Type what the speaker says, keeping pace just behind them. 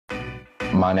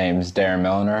My name's Darren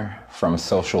Milliner from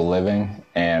Social Living,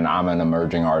 and I'm an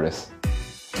emerging artist.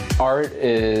 Art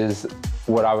is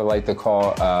what I would like to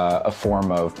call a form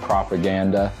of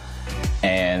propaganda,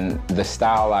 and the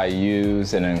style I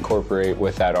use and incorporate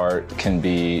with that art can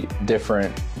be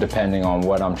different depending on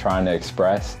what I'm trying to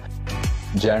express.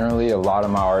 Generally, a lot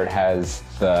of my art has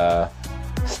the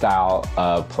style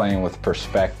of playing with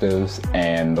perspectives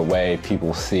and the way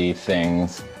people see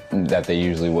things that they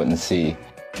usually wouldn't see.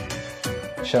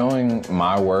 Showing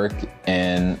my work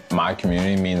in my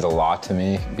community means a lot to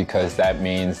me because that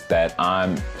means that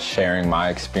I'm sharing my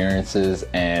experiences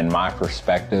and my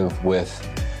perspective with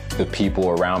the people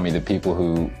around me, the people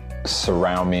who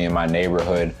surround me in my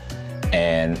neighborhood.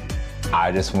 And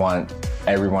I just want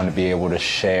everyone to be able to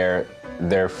share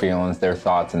their feelings, their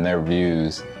thoughts, and their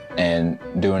views. And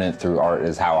doing it through art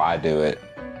is how I do it.